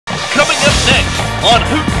Coming up next on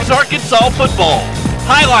Hooten's Arkansas football,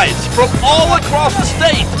 highlights from all across the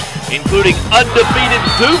state, including undefeated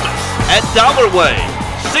Dumas at Dollarway,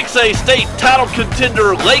 6A state title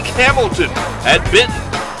contender Lake Hamilton at Benton,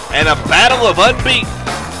 and a battle of unbeaten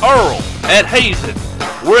Earl at Hazen.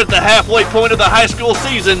 We're at the halfway point of the high school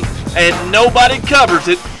season, and nobody covers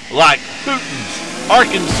it like Hooten's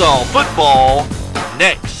Arkansas football.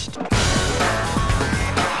 Next.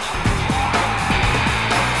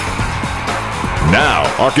 Now,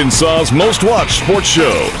 Arkansas's most watched sports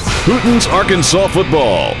show, Hooten's Arkansas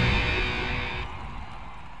football.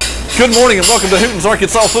 Good morning and welcome to Hooten's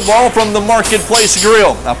Arkansas football from the Marketplace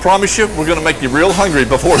Grill. I promise you, we're going to make you real hungry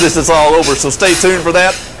before this is all over, so stay tuned for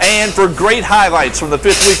that. And for great highlights from the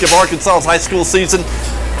 5th week of Arkansas's high school season,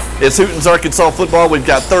 it's Hooten's Arkansas football. We've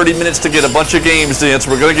got 30 minutes to get a bunch of games in,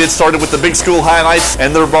 so we're going to get started with the big school highlights,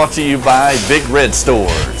 and they're brought to you by Big Red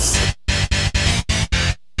Stores.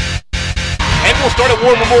 We'll start at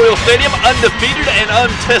War Memorial Stadium. Undefeated and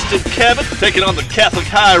untested Cabot taking on the Catholic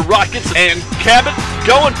High Rockets, and Cabot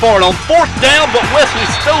going for it on 4th down, but Wesley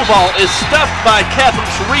Stovall is stuffed by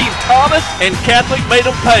Catholic's Reed Thomas, and Catholic made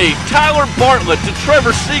him pay. Tyler Bartlett to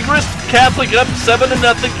Trevor Segrist. Catholic up 7-0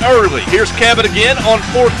 early. Here's Cabot again on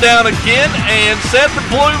 4th down again, and Seth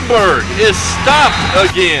Bloomberg is stopped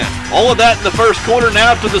again. All of that in the first quarter.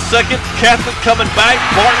 Now to the second. Catholic coming back.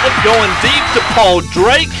 Bartlett going deep to Paul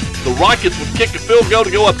Drake. The Rockets would kick a field goal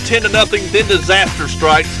to go up 10-0, then disaster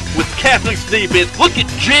strikes with Catholic's defense. Look at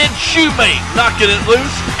Jed Shoemate knocking it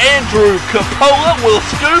loose. Andrew Capola will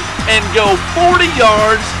scoop and go 40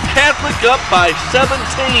 yards. Catholic up by 17.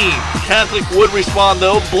 Catholic would respond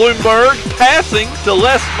though. Bloomberg passing to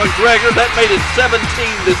Les McGregor. That made it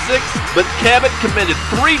 17-6, but Cabot committed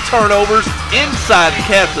 3 turnovers inside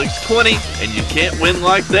Catholic's 20, and you can't win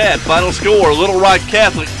like that. Final score, Little Rock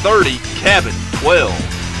Catholic 30, Cabot 12.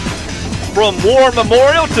 From War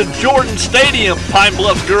Memorial to Jordan Stadium, Pine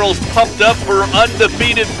Bluff's girls pumped up for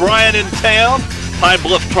undefeated Bryan in town. Pine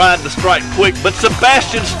Bluff trying to strike quick, but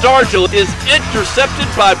Sebastian Stargell is intercepted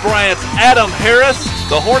by Bryant's Adam Harris.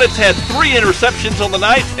 The Hornets had 3 interceptions on the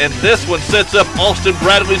night, and this one sets up Austin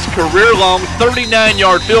Bradley's career-long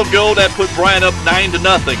 39-yard field goal that put Bryant up 9-0.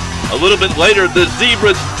 A little bit later, the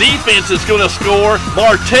Zebras' defense is going to score.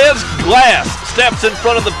 Martez Glass steps in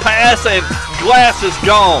front of the pass, and Glass is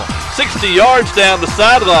gone. 60 yards down the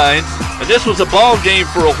sidelines, and this was a ball game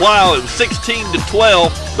for a while. It was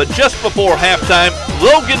 16-12, but just before halftime,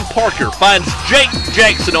 Logan Parker finds Jake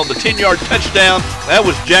Jackson on the 10-yard touchdown. That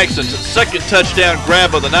was Jackson's 2nd touchdown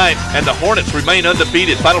grab of the night, and the Hornets remain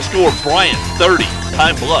undefeated. Final score, Bryant 30,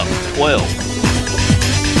 Pine Bluff 12.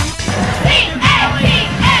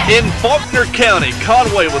 In Faulkner County,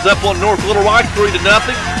 Conway was up on North Little Rock 3-0,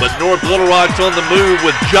 but North Little Rock's on the move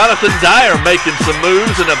with Jonathan Dyer making some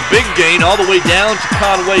moves and a big gain all the way down to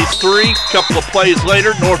Conway's 3. Couple of plays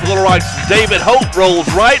later, North Little Rock's David Hope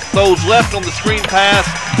rolls right, throws left on the screen pass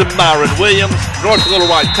to Myron Williams. North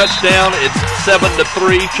Little Rock touchdown. It's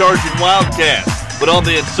 7-3, charging Wildcats. But on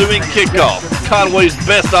the ensuing kickoff, Conway's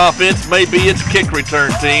best offense may be its kick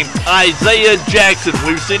return team. Isaiah Jackson,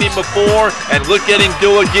 we've seen him before, and look at him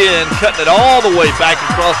go again, cutting it all the way back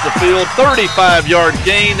across the field. 35-yard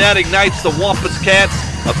gain, that ignites the Wampus Cats.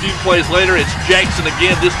 A few plays later, it's Jackson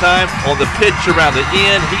again, this time on the pitch around the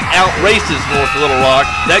end. He outraces North Little Rock.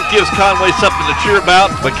 That gives Conway something to cheer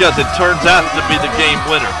about because it turns out to be the game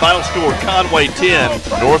winner. Final score, Conway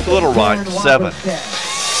 10, North Little Rock 7.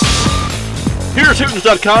 Here's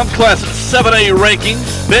Hootens.com Class 7A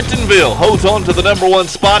rankings. Bentonville holds on to the #1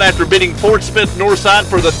 spot after beating Fort Smith Northside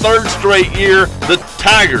for the 3rd straight year. The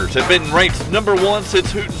Tigers have been ranked #1 since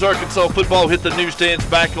Hooten's Arkansas football hit the newsstands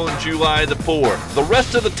back on July the 4th. The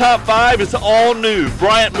rest of the top 5 is all new.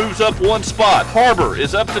 Bryant moves up 1 spot. Harbor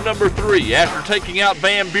is up to #3 after taking out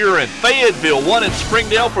Van Buren. Fayetteville won at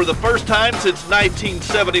Springdale for the first time since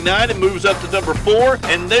 1979 and moves up to #4.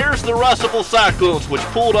 And there's the Russellville Cyclones, which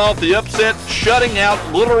pulled off the upset, shutting out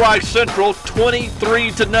Little Rock Central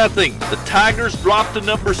 23-0. The Tigers dropped to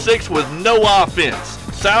 #6 with no offense.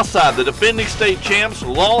 Southside, the defending state champs,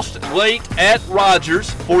 lost late at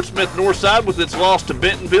Rogers. Fort Smith Northside, with its loss to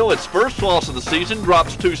Bentonville, its first loss of the season,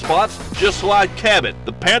 drops 2 spots, just like Cabot.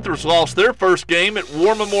 The Panthers lost their first game at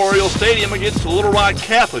War Memorial Stadium against Little Rock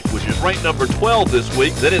Catholic, which is ranked #12 this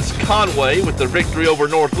week. Then it's Conway with the victory over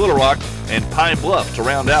North Little Rock, and Pine Bluff to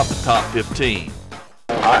round out the top 15.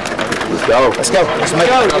 All right, let's go. Let's go. Let's make it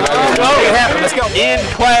happen. Let's go. In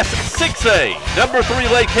Class 6A, number 3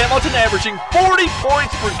 Lake Hamilton averaging 40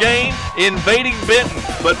 points per game, invading Benton.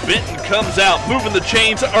 But Benton comes out, moving the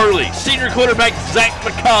chains early. Senior quarterback Zach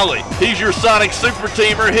McCauley. He's your Sonic super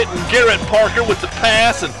teamer, hitting Garrett Parker with the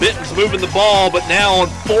pass, and Benton's moving the ball, but now on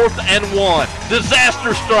 4th and 1.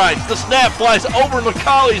 Disaster strikes. The snap flies over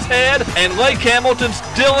McCauley's head, and Lake Hamilton's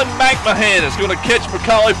Dylan McMahon is going to catch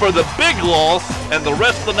McCauley for the big loss, and the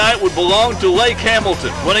rest of the night would belong to Lake Hamilton.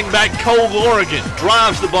 Running back Cole Lorigan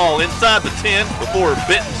drives the ball inside the 10 before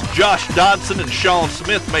Benton's Josh Dodson and Sean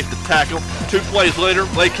Smith make the tackle. 2 plays later,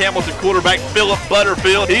 Lake Hamilton quarterback Philip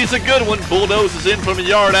Butterfield. He's a good one. Bulldozes in from a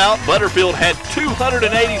yard out. Butterfield had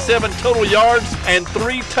 287 total yards and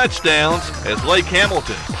 3 touchdowns as Lake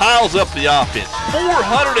Hamilton piles up the offense.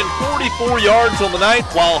 444 yards on the night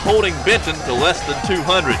while holding Benton to less than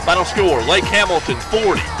 200. Final score, Lake Hamilton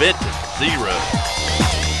 40, Benton 0.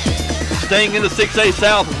 Staying in the 6A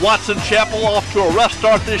South, Watson Chapel off to a rough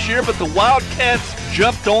start this year, but the Wildcats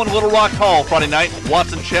jumped on Little Rock Hall Friday night.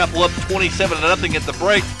 Watson Chapel up 27-0 at the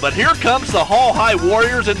break. But here comes the Hall High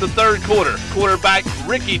Warriors in the third quarter. Quarterback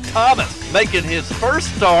Ricky Thomas making his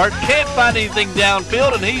first start. Can't find anything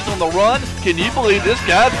downfield, and he's on the run. Can you believe this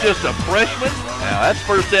guy's just a freshman? Now that's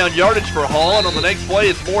first down yardage for Hall, and on the next play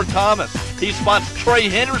it's more Thomas. He spots Trey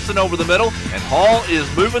Henderson over the middle, and Hall is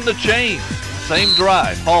moving the chains. Same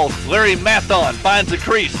drive. Hall's Larry Mathon finds a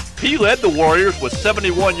crease. He led the Warriors with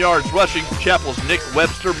 71 yards rushing. Chapel's Nick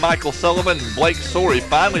Webster, Michael Sullivan, and Blake Sorey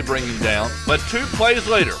finally bring him down. But 2 plays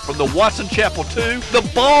later, from the Watson Chapel 2, the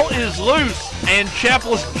ball is loose, and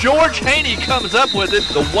Chapel's George Haney comes up with it.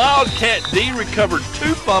 The Wildcat D recovered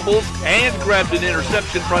 2 fumbles and grabbed an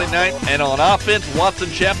interception Friday night. And on offense,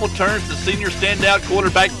 Watson Chapel turns to senior standout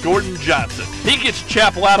quarterback Gordon Johnson. He gets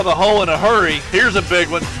Chapel out of the hole in a hurry. Here's a big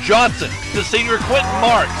one. Johnson to senior Quentin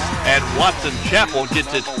Marks. And Watson Chapel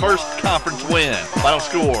gets its first conference win. Final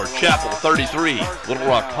score, Chapel 33, Little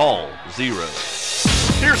Rock Hall 0.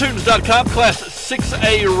 Here's Hootens.com Class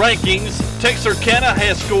 6A rankings. Texarkana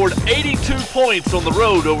has scored 82 points on the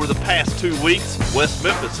road over the past 2 weeks. West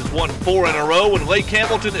Memphis has won 4 in a row, and Lake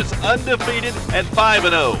Hamilton is undefeated at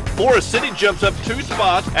 5-0. Forest City jumps up 2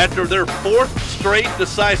 spots after their 4th straight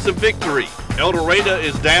decisive victory. El Dorado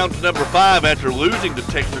is down to number 5 after losing to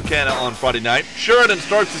Texarkana on Friday night. Sheridan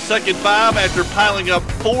starts the second 5 after piling up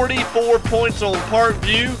 44 points on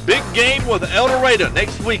Parkview. Big game with El Dorado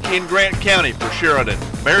next week in Grant County for Sheridan.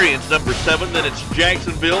 Marion's number 7, then it's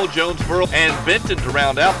Jacksonville, Jonesboro, and Benton to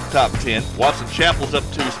round out the top 10. Watson Chapel's up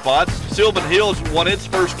 2 spots. Sylvan Hills won its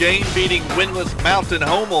first game, beating winless Mountain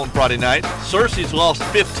home on Friday night. Searcy's lost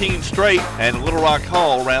 15 straight, and Little Rock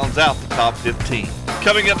Hall rounds out the top 15.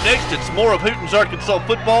 Coming up next, it's more of Hooten's Arkansas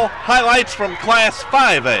football. Highlights from Class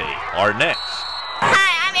 5A are next.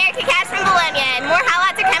 Hi, I'm Erica Cash from Bologna, and more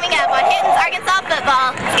highlights are coming up on Hooten's Arkansas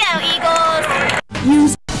football. Let's go,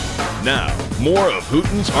 Eagles! Now, more of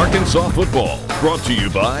Hooten's Arkansas football, brought to you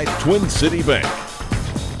by Twin City Bank.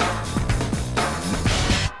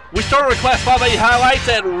 We started our Class 5A highlights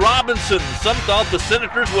at Robinson. Some thought the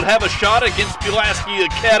Senators would have a shot against Pulaski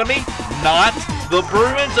Academy. Not. The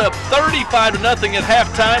Bruins up 35-0 at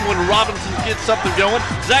halftime when Robinson gets something going.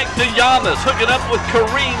 Zach DeYamas hooking up with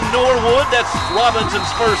Kareem Norwood. That's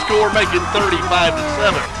Robinson's first score, making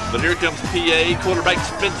 35-7. But here comes PA. Quarterback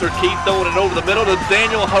Spencer Keith throwing it over the middle to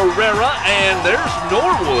Daniel Herrera. And there's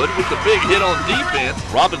Norwood with the big hit on defense.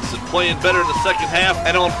 Robinson playing better in the second half.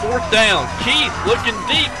 And on 4th down, Keith looking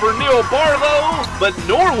deep for Neil Barlow. But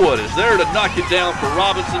Norwood is there to knock it down for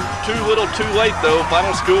Robinson. Too little, too late, though.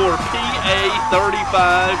 Final score, PA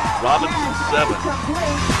 35, Robinson 7.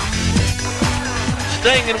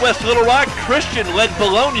 Staying in West Little Rock, Christian led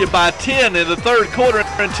Bologna by 10 in the third quarter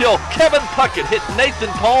until Kevin Puckett hit Nathan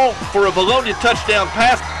Paul for a Bologna touchdown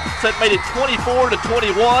pass that made it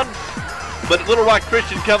 24-21. But Little Rock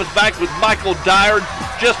Christian comes back with Michael Dyer,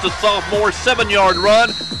 just a sophomore, 7-yard run.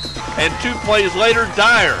 And 2 plays later,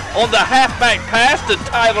 Dyer on the halfback pass to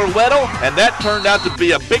Tyler Weddle, and that turned out to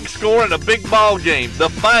be a big score and a big ball game. The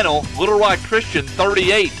final, Little Rock Christian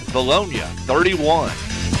 38, Bologna 31.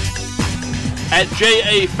 At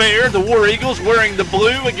J.A. Fair, the War Eagles wearing the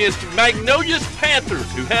blue against Magnolia's Panthers,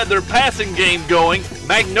 who had their passing game going.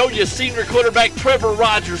 Magnolia's senior quarterback Trevor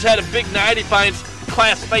Rogers had a big night. He finds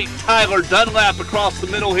classmate Tyler Dunlap across the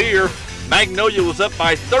middle here. Magnolia was up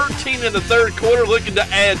by 13 in the third quarter, looking to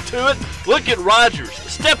add to it. Look at Rogers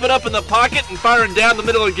stepping up in the pocket and firing down the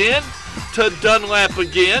middle again to Dunlap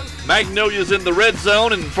again. Magnolia's in the red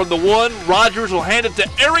zone, and from the 1, Rogers will hand it to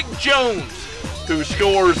Eric Jones, who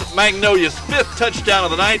scores Magnolia's 5th touchdown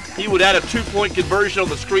of the night. He would add a 2-point conversion on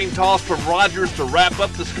the screen toss from Rogers to wrap up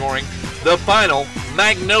the scoring. The final,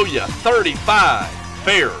 Magnolia 35,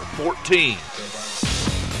 Fair 14.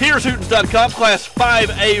 Here's Hootens.com Class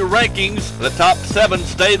 5A rankings. The top 7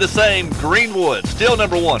 stay the same. Greenwood still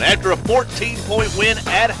number 1 after a 14-point win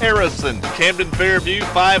at Harrison. Camden Fairview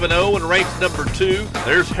 5-0 and ranks number 2.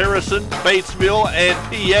 There's Harrison, Batesville, and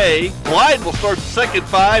PA. Blythe will start the second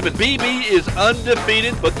 5, and BB is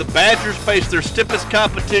undefeated, but the Badgers face their stiffest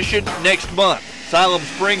competition next month. Siloam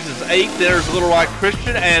Springs is 8th. There's Little Rock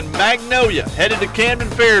Christian, and Magnolia headed to Camden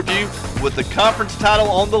Fairview with the conference title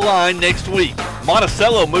on the line next week.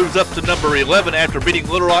 Monticello moves up to number 11 after beating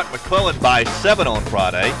Little Rock McClellan by 7 on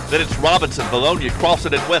Friday. Then it's Robinson, Bologna,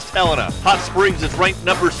 Crossan, and West Helena. Hot Springs is ranked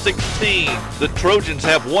number 16. The Trojans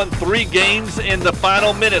have won 3 games in the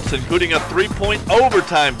final minutes, including a 3-point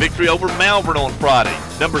overtime victory over Malvern on Friday.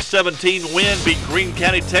 Number 17 Wynn beat Greene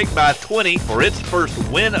County Tech by 20 for its first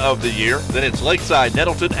win of the year. Then it's Lakeside,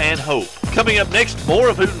 Nettleton, and Hope. Coming up next, more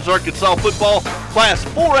of Hooten's Arkansas football. Class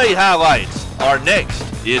 4A highlights are next.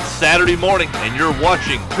 It's Saturday morning, and you're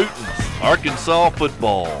watching Hooten's Arkansas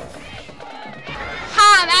football.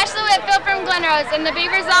 Hi, I'm Ashley Whitfield from Glenrose, and the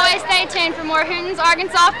Beavers always stay tuned for more Hooten's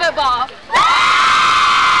Arkansas football.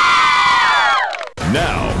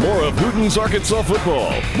 Now, more of Hooten's Arkansas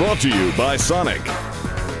football, brought to you by Sonic.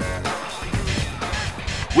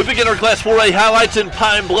 We begin our Class 4A highlights in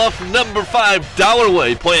Pine Bluff. Number 5,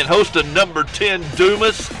 Dollarway, playing host to number 10,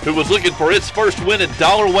 Dumas, who was looking for its first win at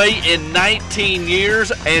Dollarway in 19 years.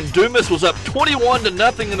 And Dumas was up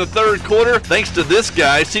 21-0 in the third quarter, thanks to this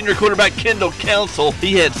guy, senior quarterback Kendall Council.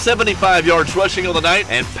 He had 75 yards rushing on the night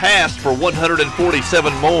and passed for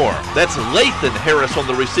 147 more. That's Lathan Harris on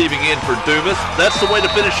the receiving end for Dumas. That's the way to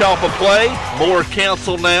finish off a play. More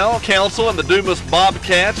Council now. Council and the Dumas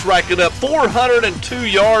Bobcats racking up 402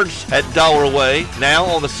 yards at Dollarway. Now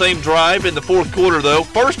on the same drive in the fourth quarter, though.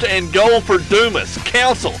 First and goal for Dumas.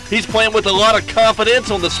 Council, he's playing with a lot of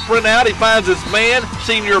confidence on the sprint out. He finds his man,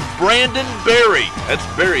 senior Brandon Berry. That's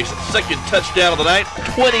Berry's second touchdown of the night.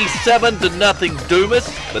 27-0 Dumas,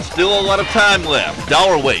 but still a lot of time left.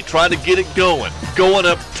 Dollarway trying to get it going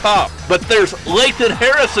up top. But there's Lathan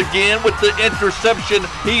Harris again with the interception.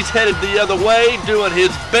 He's headed the other way, doing his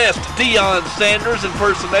best Deion Sanders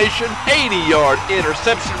impersonation. 80-yard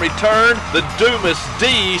interception return. The Dumas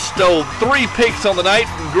D stole 3 picks on the night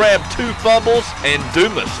and grabbed 2 fumbles, and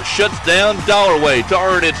Dumas shuts down Dollarway to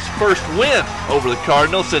earn its first win over the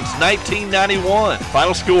Cardinals since 1991.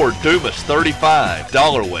 Final score, Dumas 35,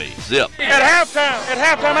 Dollarway 0. At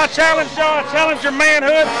halftime, I challenged y'all, I challenged your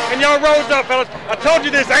manhood, and y'all rose up, fellas. I told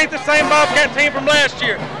you this ain't the same Bobcat team from last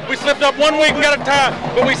year. We slipped up 1 week and got a tie,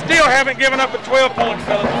 but we still haven't given up at 12 points,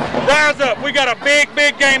 fellas. Rise up. We got a big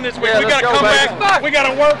game this week. We got to come back. We got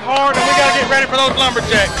to work hard, and we got to get ready for those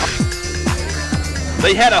Lumberjacks.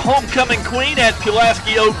 They had a homecoming queen at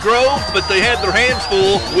Pulaski Oak Grove, but they had their hands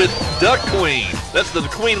full with Duck Queen. That's the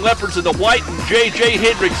Queen Leopards in the white and J.J.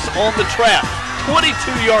 Hendricks on the trap.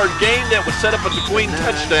 22-yard gain that was set up at the Queen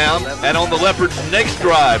touchdown. And on the Leopards' next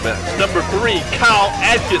drive, number 3, Kyle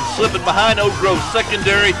Atkins slipping behind Oak Grove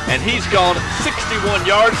secondary, and he's gone 61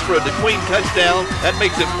 yards for the Queen touchdown. That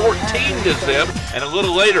makes it 14-0. And a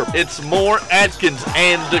little later, it's more Atkins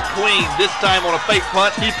and the Queen. This time on a fake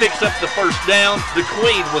punt, he picks up the first down. The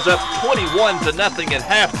Queen was up 21-0 at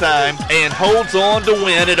halftime and holds on to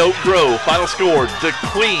win at Oak Grove. Final score, the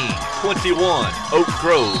Queen 21, Oak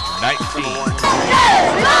Grove 19.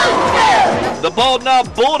 The Bald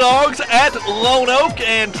Knob Bulldogs at Lone Oak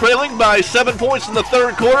and trailing by 7 points in the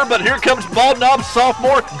third quarter, but here comes Bald Knob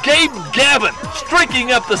sophomore Gabe Gavin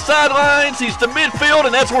streaking up the sidelines. He's to midfield,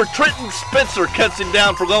 and that's where Trenton Spencer cuts him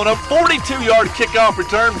down for Lone Oak. 42-yard kickoff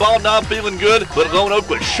return. Bald Knob feeling good, but Lone Oak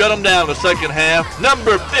would shut him down in the second half.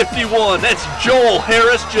 Number 51, that's Joel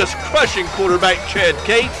Harris, just crushing quarterback Chad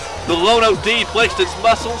Cates. The Lone Oak D flexed its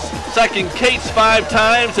muscles, sacking Cates 5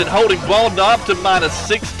 times and holding Bald Knob to minus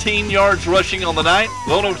 16 yards rushing on the night.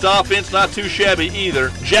 Lone Oak's offense not too shabby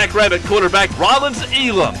either. Jackrabbit quarterback Rollins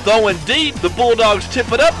Elam throwing deep. The Bulldogs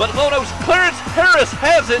tip it up, but Lone Oak's Clarence Harris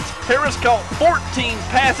has it. Harris caught 14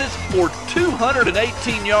 passes for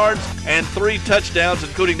 218 yards and 3 touchdowns,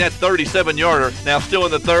 including that 37-yarder. Now still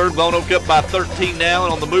in the third, Lone Oak up by 13 now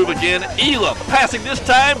and on the move again. Elam passing this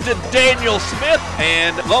time to Daniel Smith,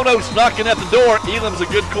 and Lone Oak's knocking at the door. Elam's a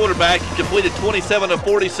good quarterback. He completed 27 of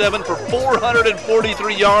 47 for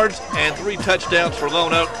 443 yards and 3 touchdowns for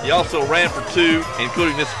Lone Oak. He also ran for 2,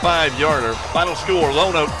 including this 5-yarder. Final score,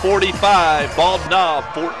 Lone Oak 45, Bald Knob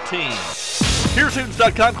 14. Here's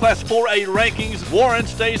Hootens.com Class 4A rankings. Warren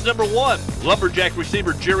stays number 1. Lumberjack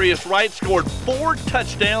receiver Jarius Wright scored 4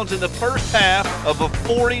 touchdowns in the first half of a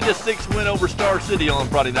 40-6 win over Star City on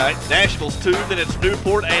Friday night. Nashville's 2, then it's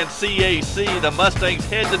Newport and CAC. The Mustangs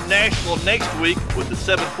head to Nashville next week with the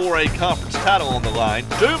 7-4A conference title on the line.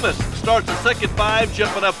 Dumas starts the second 5,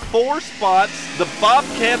 jumping up 4 spots. The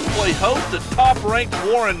Bobcats play host to top-ranked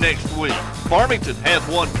Warren next week. Farmington has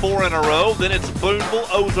won 4 in a row. Then it's Boonville,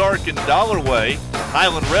 Ozark, and Dollarway.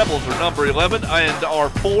 Highland Rebels are number 11 and are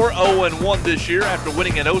 4-0-1 this year after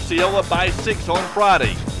winning at Osceola by 6 on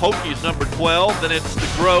Friday. Pokey's number 12. Then it's the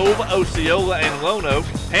Grove, Osceola, and Lone Oak.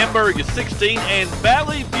 Hamburg is 16, and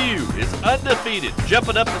Valley View is undefeated.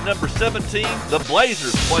 Jumping up to number 17, the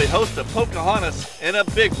Blazers play host to Pocahontas in a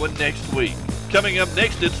big one next week. Coming up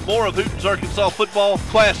next, it's more of Hooten's Arkansas football.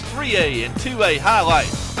 Class 3A and 2A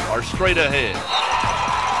highlights are straight ahead.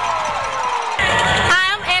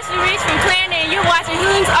 Hi, I'm Ashley Rich from Clarendon, and you're watching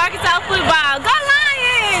Hooten's Arkansas football. Go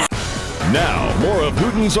Lions! Now, more of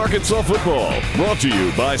Hooten's Arkansas football, brought to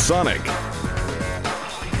you by Sonic.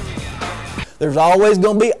 There's always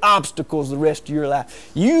going to be obstacles the rest of your life.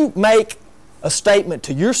 You make a statement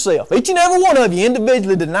to yourself, each and every one of you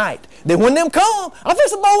individually tonight, that when them come, I'm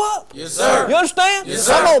fixing to bow up. Yes, sir. You understand? Yes,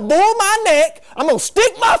 sir. I'm going to boil my neck, I'm going to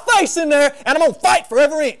stick my face in there, and I'm going to fight for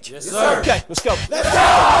every inch. Yes, sir. Okay, let's go. Let's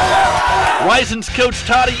go! Rising's Coach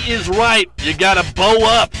Toddy is right. You got to bow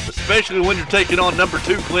up, especially when you're taking on number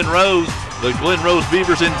 2 Glen Rose. The Glen Rose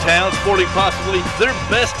Beavers in town, sporting possibly their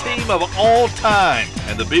best team of all time.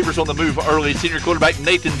 And the Beavers on the move early. Senior quarterback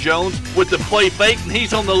Nathan Jones with the play fake, and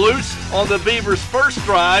he's on the loose on the Beavers' first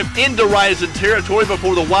drive into Rising territory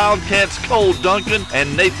before the Wildcats' Cole Duncan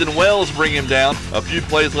and Nathan Wells bring him down. A few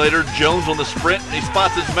plays later, Jones on the sprint, and he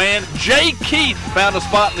spots his man. Jay Keith found a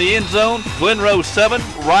spot in the end zone. Glen Rose 7,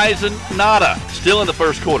 Rising nada. Still in the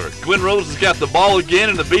first quarter. Glen Rose has got the ball again,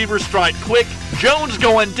 and the Beavers strike quick. Jones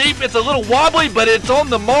going deep. It's a little wobbly, but it's on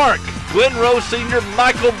the mark. Glen Rose senior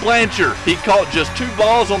Michael Blanchard. He caught just 2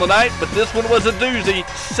 balls on the night, but this one was a doozy.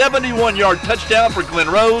 71-yard touchdown for Glen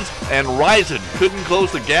Rose, and Rising couldn't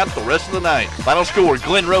close the gap the rest of the night. Final score,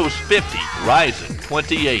 Glen Rose 50, Rising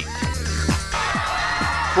 28.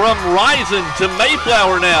 From Rising to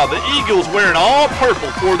Mayflower now, the Eagles wearing all purple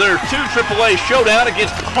for their 2 AAA showdown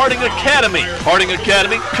against Harding Academy. Harding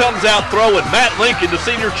Academy comes out throwing Matt Lincoln to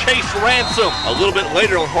senior Chase Ransom. A little bit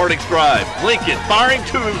later on Harding's drive, Lincoln firing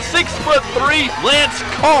to 6'3" Lance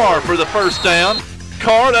Carr for the first down.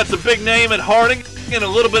 Carr, that's a big name at Harding. And a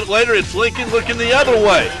little bit later, it's Lincoln looking the other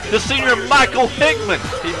way. The senior Michael Hickman.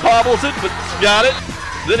 He bobbles it, but got it.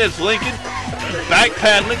 Then it's Lincoln back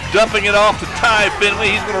paddling, dumping it off to Ty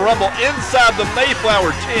Finley. He's going to rumble inside the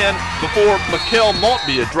Mayflower 10 before Mikkel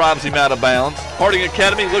Montbia drives him out of bounds. Harding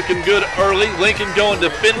Academy looking good early. Lincoln going to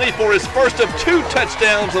Finley for his first of 2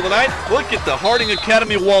 touchdowns of the night. Look at the Harding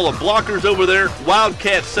Academy wall of blockers over there.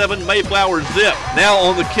 Wildcat 7, Mayflower zip. Now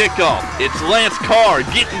on the kickoff, it's Lance Carr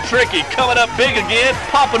getting tricky, coming up big again,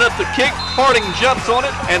 popping up the kick. Harding jumps on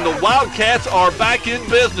it, and the Wildcats are back in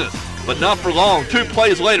business. But not for long. 2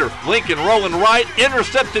 plays later, Lincoln rolling right,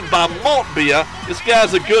 intercepted by Montbia. This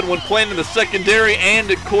guy's a good one, playing in the secondary and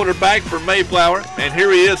at quarterback for Mayflower. And here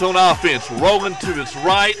he is on offense, rolling to his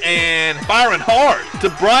right and firing hard to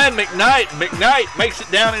Brian McKnight. McKnight makes it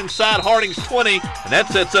down inside Harding's 20, and that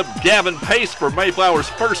sets up Gavin Pace for Mayflower's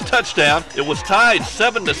first touchdown. It was tied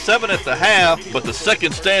 7-7 at the half, but the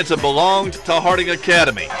second stanza belonged to Harding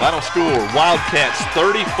Academy. Final score, Wildcats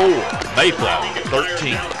 34, Mayflower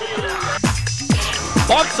 13.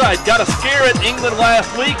 Bauxite got a scare at England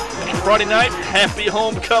last week. Friday night, happy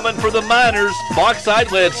homecoming for the Miners.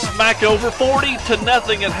 Bauxite led Smackover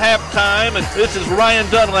 40-0 at halftime, and this is Ryan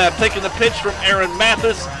Dunlap taking the pitch from Aaron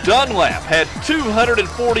Mathis. Dunlap had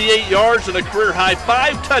 248 yards and a career-high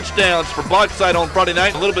 5 touchdowns for Bauxite on Friday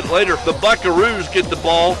night. A little bit later, the Buckaroos get the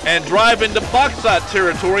ball and drive into Bauxite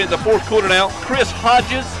territory in the fourth quarter now. Chris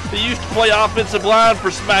Hodges, he used to play offensive line for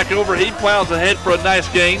Smackover. He plows ahead for a nice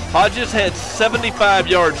gain. Hodges had 75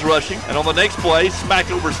 yards rushing, and on the next play,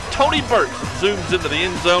 Smackover's Tony Burks zooms into the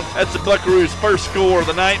end zone. That's the Buckaroos' first score of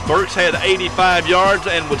the night. Burks had 85 yards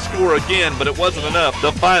and would score again, but it wasn't enough.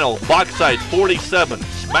 The final, Bauxite 47,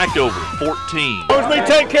 Smackover 14. We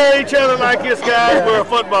take care of each other like this, guys. We're a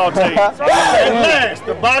football team. And last,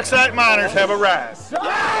 the Bauxite Miners have arrived.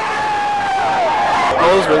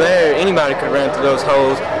 Holes were there. Anybody could run through those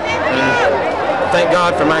holes. And thank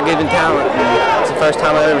God for my given talent. And it's the first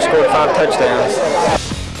time I ever scored 5 touchdowns.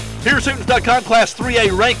 Here's Hootens.com Class 3A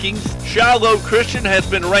rankings. Shiloh Christian has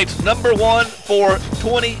been ranked number 1 for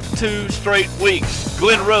 22 straight weeks.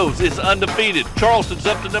 Glen Rose is undefeated. Charleston's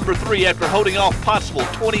up to number 3 after holding off Pottsville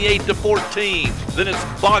 28-14. Then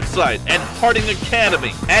it's Bauxite and Harding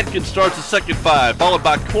Academy. Atkins starts the second 5, followed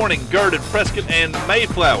by Corning, Gurdon, Prescott, and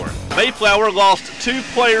Mayflower. Mayflower lost 2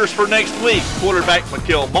 players for next week. Quarterback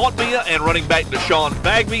Mikael Montmia and running back Deshaun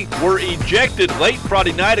Bagby were ejected late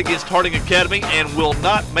Friday night against Harding Academy and will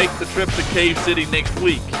not make the trip to Cave City next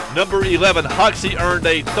week. Number 11, Hoxie earned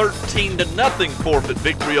a 13-0 forfeit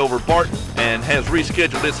victory over Barton and has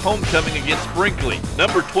rescheduled its homecoming against Brinkley.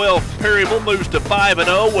 Number 12, Perryville moves to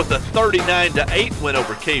 5-0 with a 39-8 win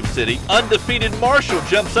over Cave City. Undefeated Marshall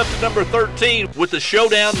jumps up to number 13 with the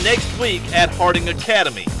showdown next week at Harding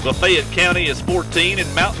Academy. Lafayette County is 14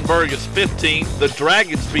 and Mountainburg is 15. The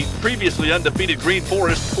Dragons beat previously undefeated Green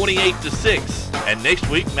Forest 28-6. And next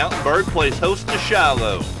week, Mountainburg plays host to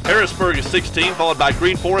Shiloh. Harrisburg is 16, followed by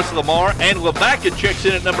Green Forest, Lamar, and Lavaca checks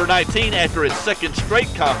in at number 19 after its second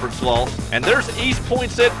straight conference loss. And there's East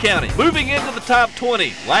Poinsett County moving into the top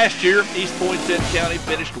 20. Last year, East Poinsett County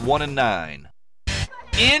finished 1-9.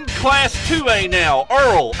 In Class 2A now,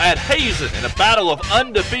 Earl at Hazen in a battle of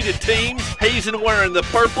undefeated teams. Hazen wearing the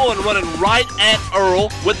purple and running right at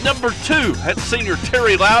Earl with number 2. That's senior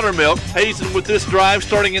Terry Loudermilk. Hazen with this drive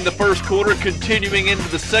starting in the first quarter, continuing into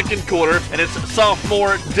the second quarter, and it's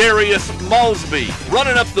sophomore Darius Mosby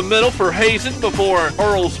running up the middle for Hazen before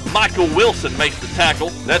Earl's Michael Wilson makes the tackle.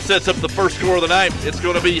 That sets up the first score of the night. It's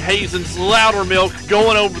going to be Hazen's Loudermilk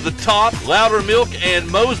going over the top. Loudermilk and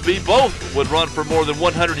Mosby both would run for more than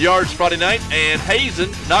 100 yards Friday night, and Hazen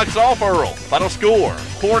knocks off Earl. Final score,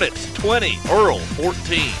 Hornets 20, Earl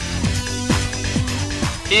 14.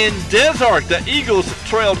 In Des Arc, the Eagles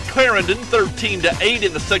trailed Clarendon 13-8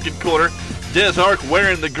 in the second quarter. Des Arc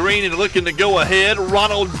wearing the green and looking to go ahead.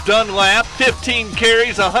 Ronald Dunlap, 15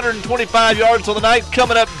 carries, 125 yards on the night,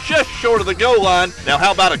 coming up just short of the goal line. Now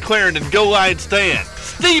how about a Clarendon goal line stand?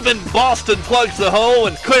 Stephen Boston plugs the hole,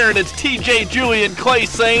 and Clarendon's T.J. Julian, Clay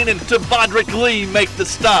Sane, and Tavadrick Lee make the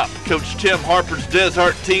stop. Coach Tim Harper's Des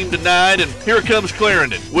Arc team denied, and here comes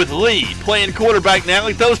Clarendon with Lee playing quarterback now.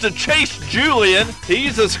 He throws to Chase Julian.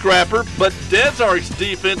 He's a scrapper, but Des Arc's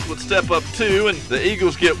defense would step up too, and the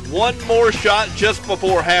Eagles get one more shot just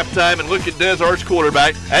before halftime. And look at Des Arc's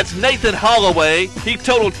quarterback. That's Nathan Holloway. He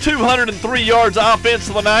totaled 203 yards offense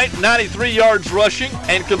of the night, 93 yards rushing,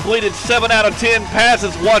 and completed 7 out of 10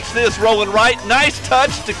 passes. Watch this, rolling right. Nice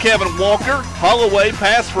touch to Kevin Walker. Holloway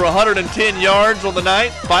passed for 110 yards on the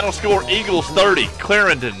night. Final score, Eagles 30,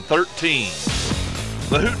 Clarendon 13.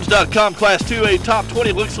 The Hootens.com Class 2A Top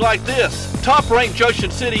 20 looks like this. Top-ranked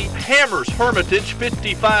Junction City hammers Hermitage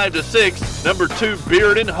 55-6. Number 2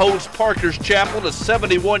 Bearden holds Parker's Chapel to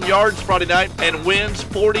 71 yards Friday night and wins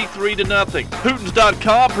 43-0.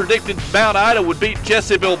 Hootens.com predicted Mount Ida would beat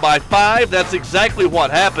Jesseville by 5. That's exactly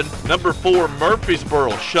what happened. Number 4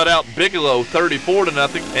 Murfreesboro shut out Bigelow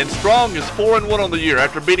 34-0, and Strong is 4-1 on the year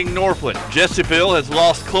after beating Northland. Jesseville has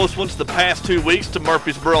lost close ones the past 2 weeks to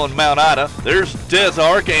Murfreesboro and Mount Ida. There's Des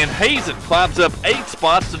Arc, and Hazen climbs up 8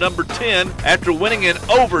 spots to number 10 after winning in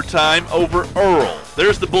overtime over Earl.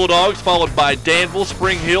 There's the Bulldogs, followed by Danville,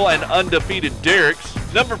 Spring Hill, and undefeated Derricks.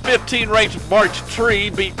 Number 15 ranked March Tree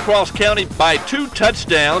beat Cross County by 2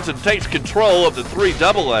 touchdowns and takes control of the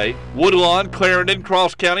 3AA. Woodlawn, Clarendon,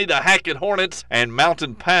 Cross County, the Hackett Hornets, and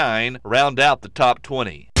Mountain Pine round out the top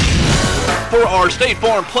 20. For our State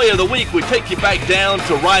Farm Play of the Week, we take you back down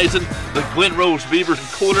to Rising. The Glen Rose Beavers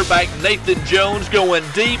quarterback Nathan Jones going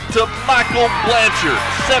deep to Michael Blanchard,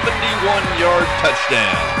 71-yard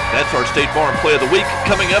touchdown. That's our State Farm Play of the Week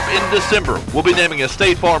coming up in December. We'll be naming a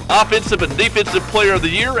State Farm Offensive and Defensive Player of the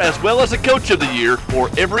Year as well as a Coach of the Year for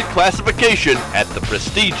every classification at the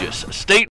prestigious State